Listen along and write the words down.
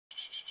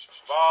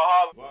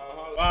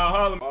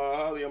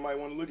Y'all might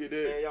want to look at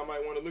that. Man, y'all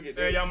might want to look at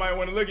that. Man, y'all might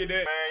want to look at that.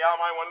 Man, y'all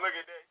might want to look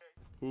at that.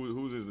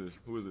 Whose is this?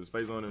 Who is this?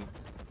 Phazon and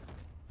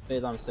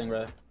Phazon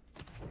Stingray.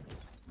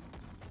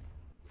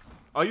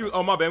 Oh, you.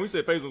 Oh, my bad. We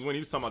said Phazon's when he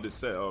was talking about this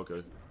set. Oh,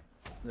 okay.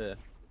 Yeah.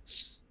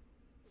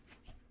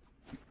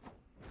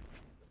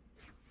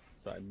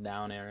 Sorry,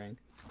 down airing.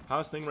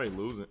 How's Stingray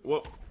losing?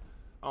 Well,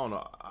 I don't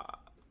know.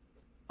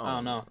 I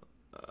don't know.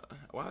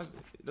 Why is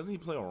doesn't he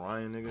play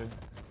Orion, nigga?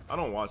 I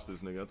don't watch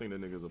this nigga. I think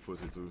that nigga's a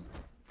pussy too.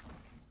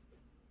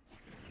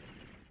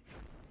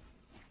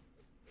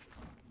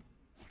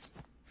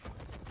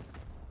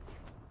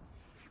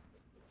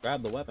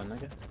 Grab the weapon,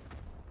 nigga.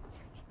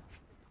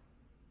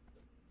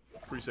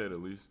 Appreciate it,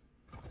 at least.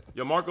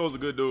 Yo, Marco's a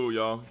good dude,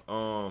 y'all.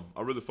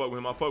 I really fuck with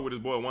him. I fuck with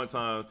his boy one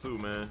time too,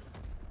 man.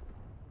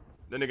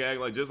 That nigga act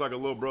like just like a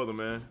little brother,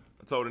 man.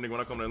 I told the nigga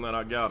when I come to Atlanta,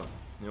 I got him.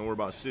 You don't worry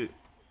about shit.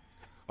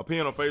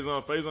 Opinion on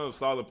Phazon. Phazon's a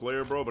solid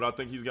player, bro, but I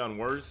think he's gotten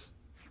worse.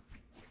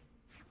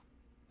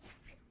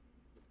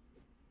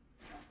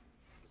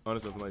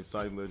 Honestly, I feel like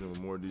Scythe Legend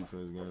with more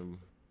defense game.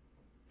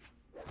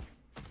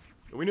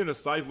 We need a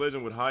Scythe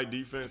Legend with high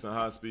defense and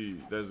high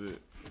speed. That's it.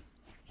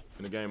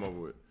 And the game over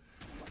with.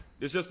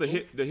 It's just the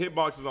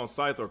hitboxes on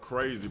Scythe are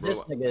crazy, bro.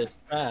 This nigga is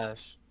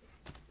trash.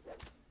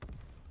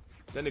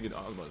 That nigga,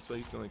 I was about to say,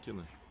 he still ain't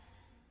killing.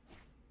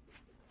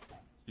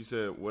 He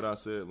said, what I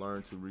said,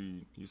 learn to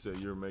read. He said,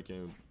 you're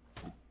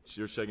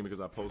shaking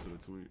because I posted a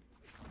tweet.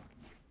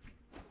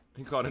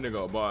 He called a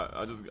nigga a bot.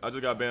 I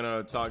just got banned out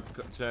of talk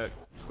chat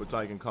with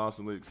Tyke and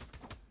Cocklicks.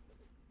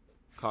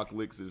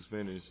 Cocklicks is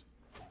finished.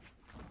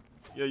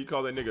 Yeah, you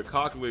call that nigga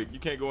Cocklick. You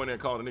can't go in there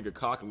and call the nigga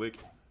Cocklick.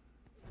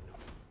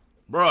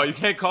 Bro, you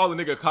can't call the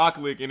nigga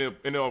Cocklick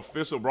in the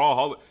official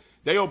Brawlhalla.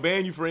 They'll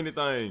ban you for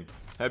anything.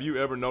 Have you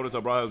ever noticed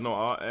our Brawl has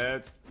no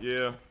ads?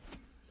 Yeah.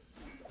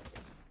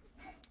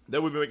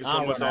 That would be making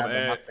so much off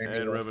ad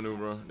revenue,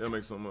 bro. They'll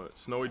make so much.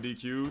 Snowy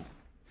DQ'd.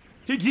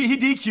 He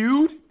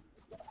DQ'd?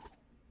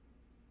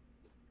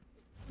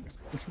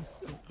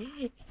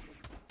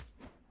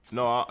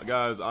 No,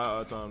 guys,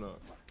 I timed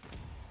up.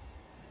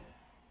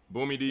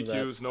 Boomy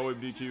DQ, Snowy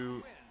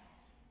DQ.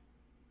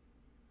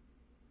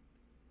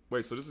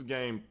 Wait, so this is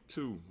game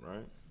 2,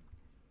 right?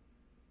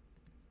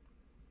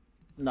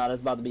 No,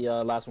 that's about to be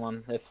last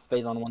one. If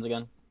Phazon wins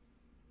again,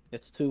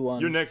 it's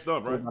 2-1. You're next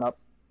up, right?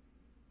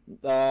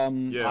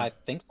 Yeah. I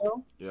think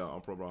so. Yeah,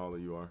 on Pro Brawlhalla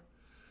you are.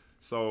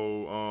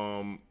 So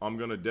I'm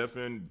gonna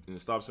deafen and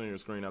stop sharing your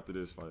screen after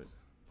this fight.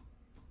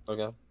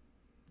 Okay.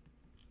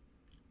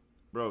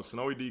 Bro,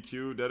 Snowy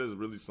DQ, that is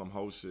really some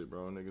hoe shit,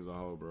 bro. Nigga's a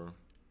hoe, bro.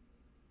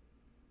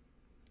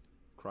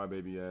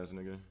 Crybaby ass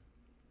nigga.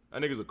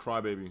 That nigga's a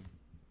crybaby.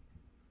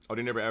 Oh,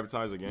 they never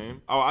advertised a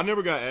game? Oh, I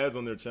never got ads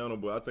on their channel,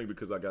 but I think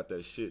because I got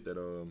that shit that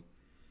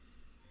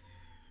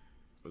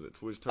was it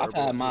Twitch Turbo?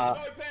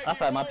 I've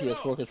had my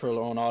PS4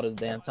 controller on all this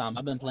damn time.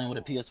 I've been playing with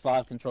a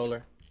PS5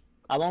 controller.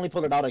 I've only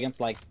pulled it out against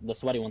like the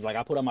sweaty ones. Like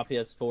I put on my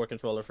PS4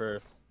 controller for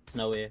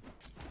Snowy.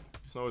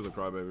 Snowy's a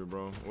crybaby,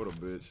 bro. What a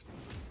bitch.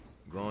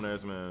 Grown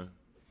ass man.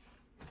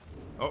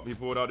 Oh, he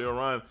pulled out the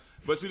Orion.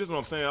 But see, this is what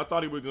I'm saying. I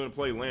thought he was gonna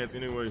play Lance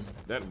anyway.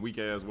 That weak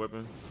ass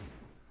weapon.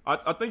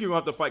 I think you're gonna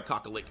have to fight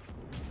Cocklick.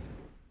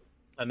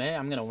 Man,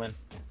 I'm gonna win.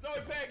 Snowy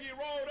Pack get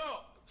rolled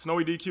up.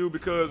 Snowy DQ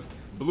because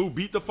Blue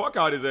beat the fuck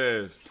out his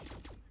ass.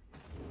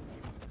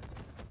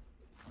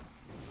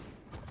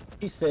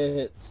 He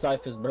said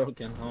Scythe is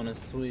broken on his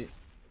suite.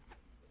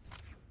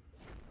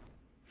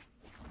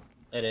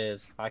 It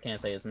is. I can't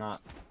say it's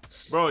not.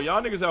 Bro,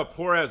 y'all niggas have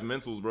poor ass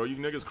mentals, bro. You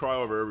niggas cry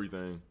over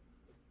everything.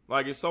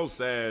 Like, it's so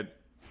sad.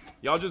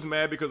 Y'all just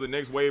mad because the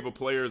next wave of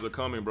players are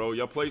coming, bro.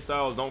 Your play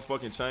styles don't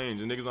fucking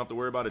change, and niggas don't have to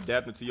worry about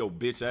adapting to your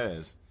bitch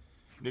ass.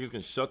 Niggas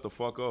can shut the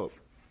fuck up.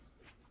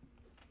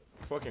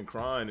 Fucking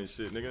crying and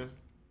shit, nigga.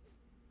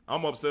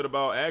 I'm upset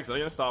about Axe. I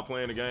ain't stop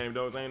playing the game,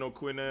 though. I ain't no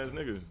quitting ass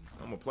nigga.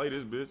 I'm gonna play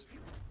this bitch.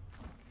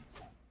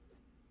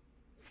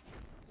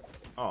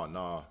 Oh,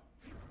 nah.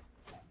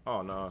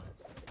 Oh, nah.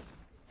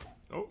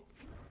 Oh.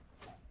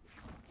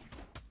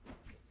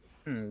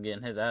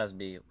 Getting his ass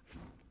beat.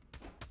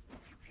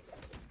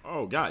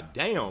 Oh, god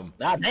damn.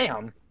 God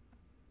damn.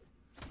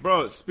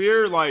 Bro,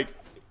 Spear, like...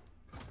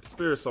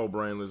 Spear's so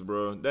brainless,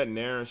 bro. That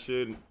Nair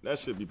shit, that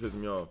shit be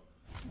pissing me off.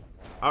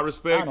 I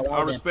respect and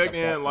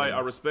like I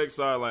respect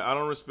side. Like I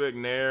don't respect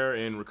Nair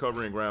and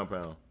recovery and ground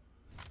pound.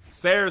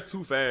 Sarah's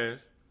too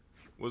fast.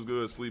 What's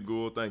good, Sleep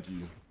Ghoul? Thank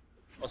you.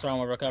 What's wrong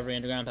with recovery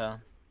and the ground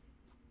pound?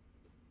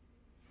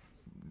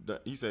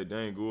 You said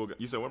dang Ghoul.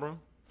 You said what, bro?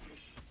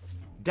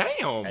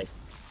 Damn. Hey.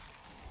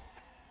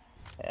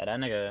 Yeah, that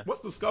nigga.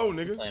 What's the score,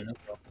 nigga?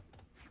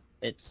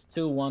 It's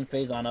 2-1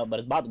 Phazon up, but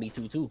it's about to be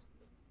 2-2.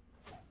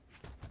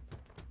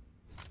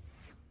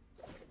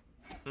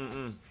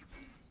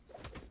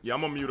 Yeah,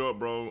 I'm gonna mute up,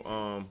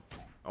 bro.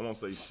 I won't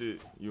say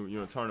shit. You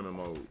in tournament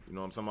mode. You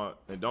know what I'm talking about?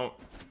 And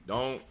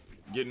don't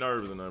get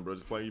nervous or nothing, bro.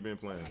 Just play. You been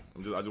playing.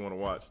 I just want to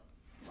watch.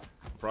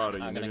 I'm proud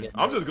of you, nigga.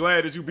 I'm just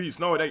glad that you beat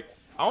Snowy.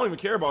 I don't even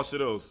care about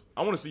shit else.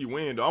 I want to see you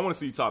win, though. I want to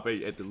see you top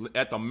 8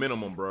 at the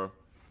minimum, bro.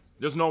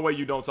 There's no way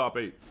you don't top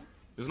 8.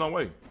 There's no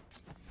way.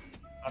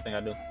 I think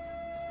I do.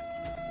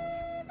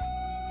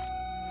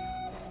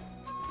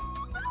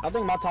 I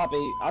think my top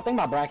 8. I think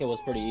my bracket was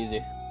pretty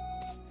easy.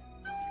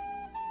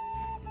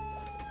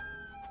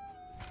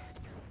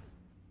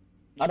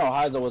 I know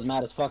Heiser was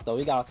mad as fuck though.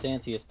 He got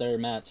Santi his 3rd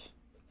match.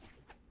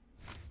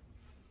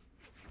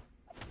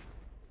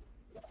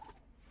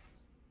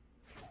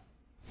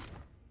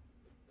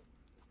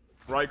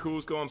 Right,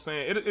 Kuzco, I'm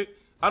saying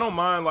I don't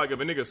mind like if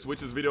a nigga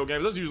switches video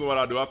games. That's usually what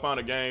I do. I find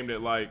a game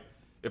that like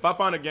if I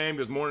find a game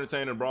that's more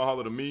entertaining than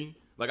Brawlhalla to me,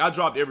 like I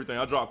dropped everything.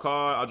 I dropped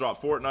COD, I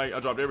dropped Fortnite, I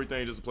dropped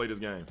everything just to play this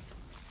game.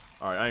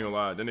 Alright, I ain't gonna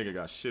lie, that nigga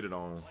got shitted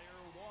on.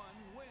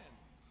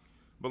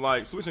 But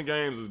like switching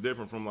games is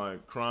different from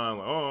like crying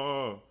like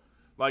oh.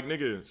 Like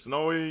nigga,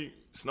 Snowy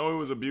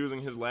was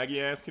abusing his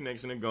laggy ass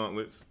connection in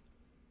Gauntlets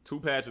 2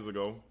 patches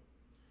ago.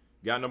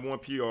 Got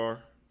 #1 PR, you see what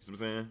I'm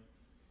saying?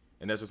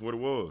 And that's just what it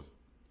was.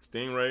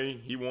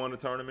 Stingray, he won the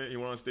tournament. He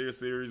won the Steer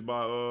Series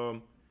by,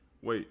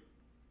 wait.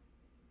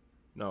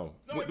 No.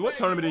 What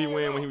tournament did he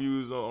win when he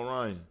used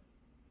Orion?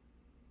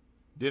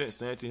 Didn't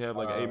Santi have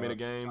like an 8-minute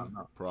game?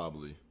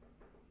 Probably.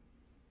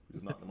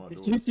 He's not my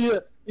door.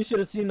 You should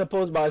have seen the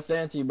post by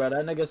Santi, bro.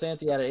 That nigga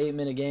Santi had an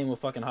 8-minute game with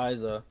fucking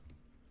Heiser.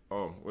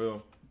 Oh,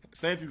 well.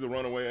 Santi's a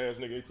runaway ass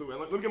nigga too. Man,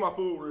 let me get my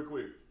food real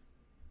quick.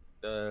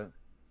 Oh.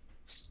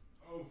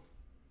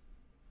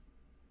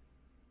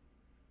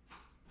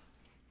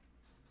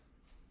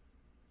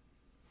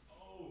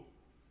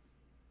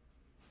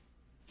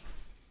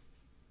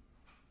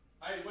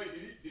 Hey,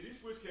 wait, did he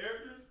switch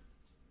characters?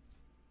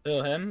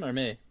 Who, him or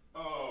me?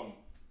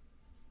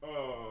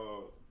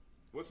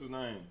 What's his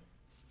name?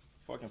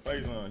 Fucking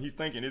Phazon. He's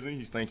thinking, isn't he?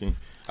 He's thinking.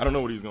 I don't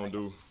know what he's gonna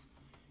do.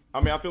 I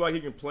mean, I feel like he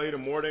can play the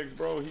Mordex,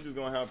 bro. He's just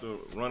gonna have to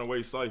run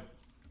away safe.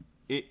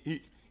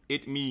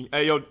 Me.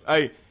 Hey, yo,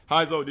 hey,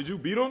 Heizo, did you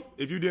beat him?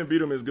 If you didn't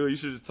beat him, it's good. You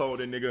should have told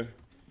that nigga.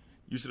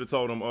 You should have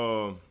told him,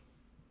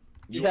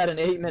 You had an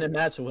 8-minute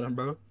match with him,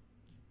 bro.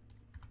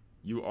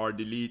 You are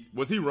delete.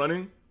 Was he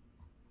running?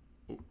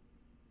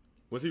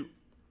 Was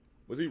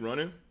he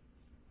running?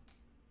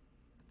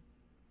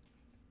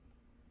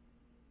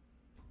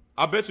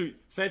 I bet you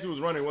Santi was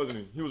running, wasn't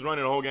he? He was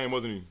running the whole game,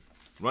 wasn't he?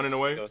 Running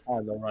away? It was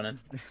Heiser running.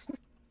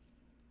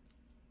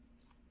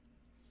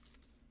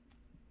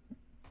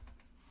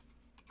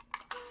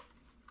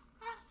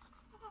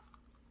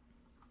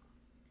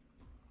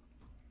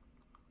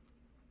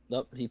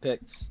 Nope, he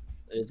picked.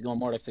 It's going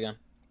Mordex again.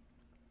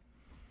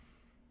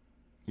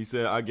 He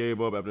said, I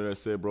gave up after that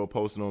said, bro,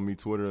 posting on me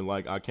Twitter and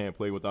like, I can't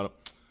play without him.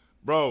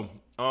 Bro,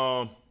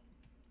 that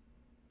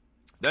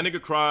nigga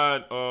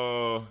cried,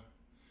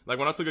 like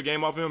when I took a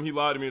game off him, he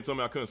lied to me and told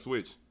me I couldn't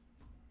switch.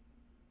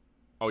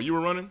 Oh, you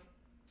were running?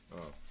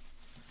 Oh.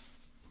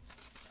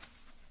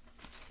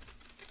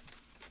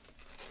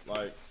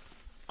 Like,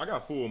 I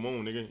got full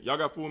moon, nigga. Y'all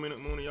got full moon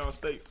in y'all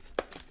state?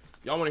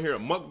 Y'all want to hear a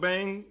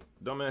mukbang?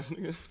 Dumbass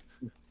niggas.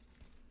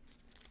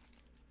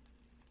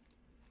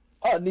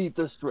 I need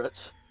this stretch.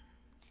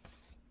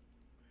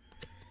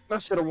 I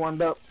should have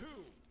warmed up. 2,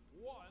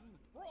 1,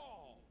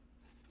 brawl.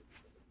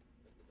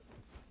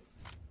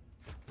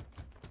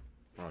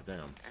 Oh,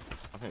 damn.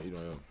 I can't eat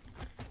on him.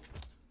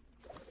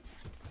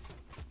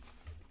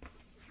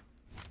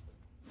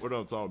 What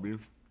up, Tall B?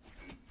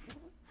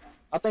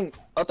 I think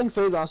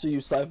Phazon should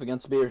use Scythe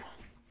against Spear.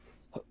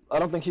 I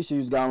don't think he should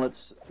use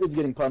Gauntlets. He's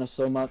getting punished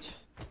so much.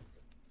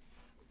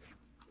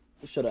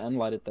 He should have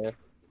end-lighted there.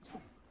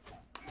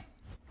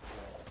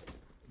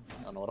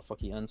 I don't know what the fuck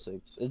he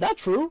N6. Is that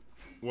true?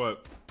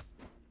 What?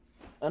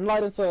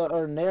 End-light into,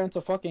 or Nair into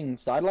fucking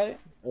side light?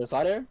 Or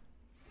side air?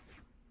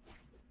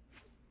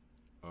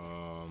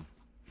 I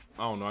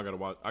don't know. I gotta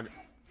watch.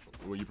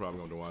 Well, you probably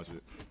gonna watch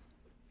it.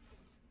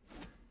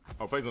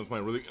 Oh, Phazon's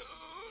playing really.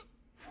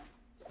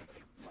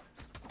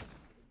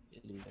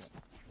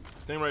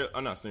 Stingray,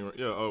 not Stingray.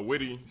 Yeah,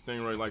 Witty.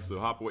 Stingray likes to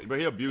hop away, but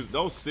he abused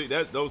those six.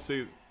 That's those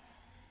six.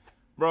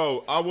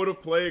 Bro, I would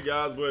have played,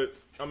 guys, but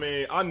I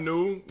mean, I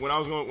knew when I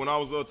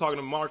was talking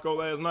to Marco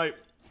last night.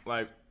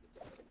 Like,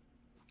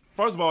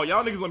 first of all,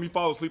 y'all niggas let me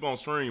fall asleep on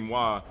stream.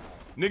 Why?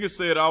 Niggas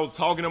said I was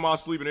talking in my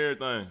sleep and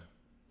everything.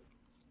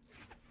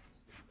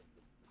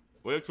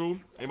 Well, that's true.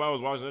 Anybody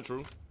was watching that?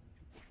 True.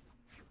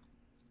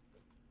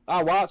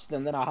 I watched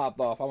and then I hopped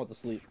off. I went to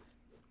sleep.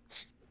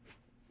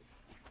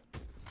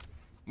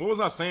 What was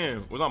I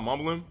saying? Was I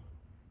mumbling?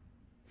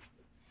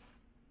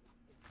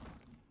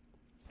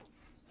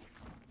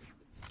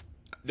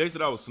 They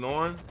said I was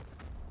snoring.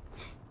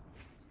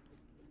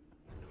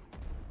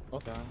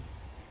 Okay.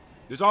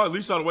 Did y'all at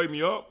least try to wake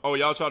me up? Oh,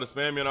 y'all try to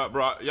spam me and I,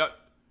 bro. Y'all.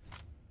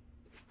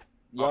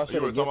 You were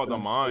talking about the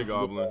mind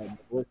goblin.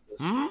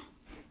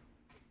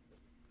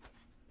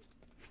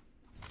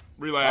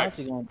 Relax.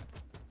 I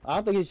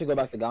don't think he should go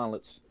back to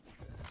Gauntlets.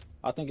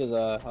 I think his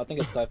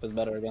Scythe is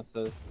better against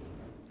those.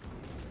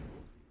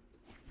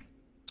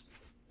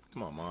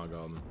 Come on, mind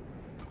goblin.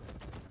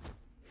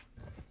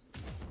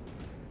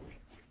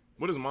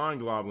 What is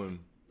mind goblin?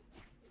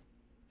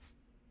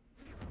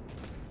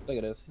 Look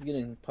at this. He's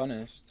getting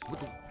punished.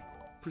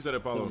 Appreciate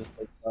that follow.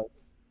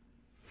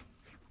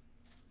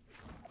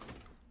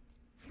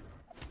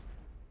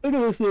 Look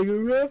at this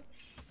nigga,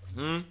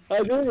 bro.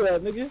 I do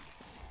that, nigga.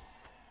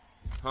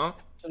 Huh?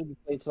 Should have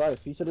just played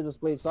Scythe. He should have just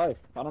played Scythe.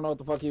 I don't know what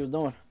the fuck he was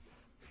doing.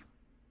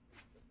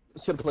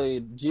 Should have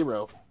played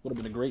Giro. Would have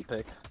been a great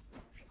pick.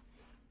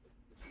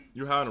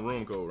 You're hiding a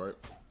room code, right?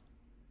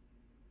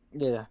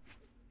 Yeah.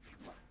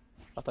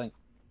 I think.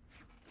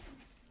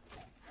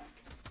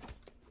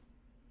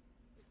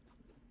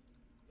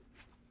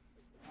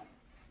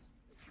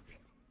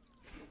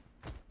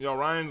 Yo,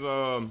 Ryan's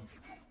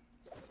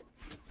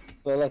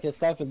But like his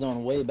Scythe is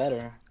doing way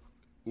better.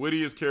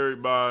 Witty is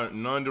carried by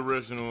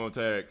non-directional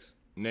attacks.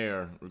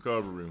 Nair,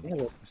 recovery.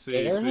 Yeah,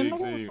 See. what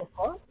the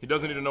fuck? He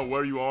doesn't need to know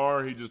where you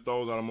are. He just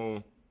throws out a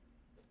move.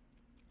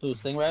 Who,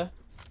 Stingray?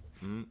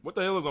 What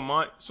the hell is a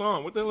mind?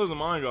 Sean, what the hell is a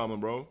mind goblin,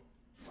 bro?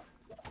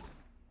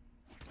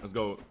 Let's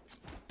go.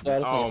 Yeah,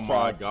 this Oh nigga's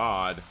my trash.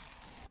 god.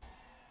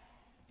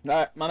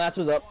 Alright, my match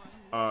is up.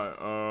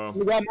 Alright,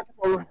 You got my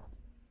controller.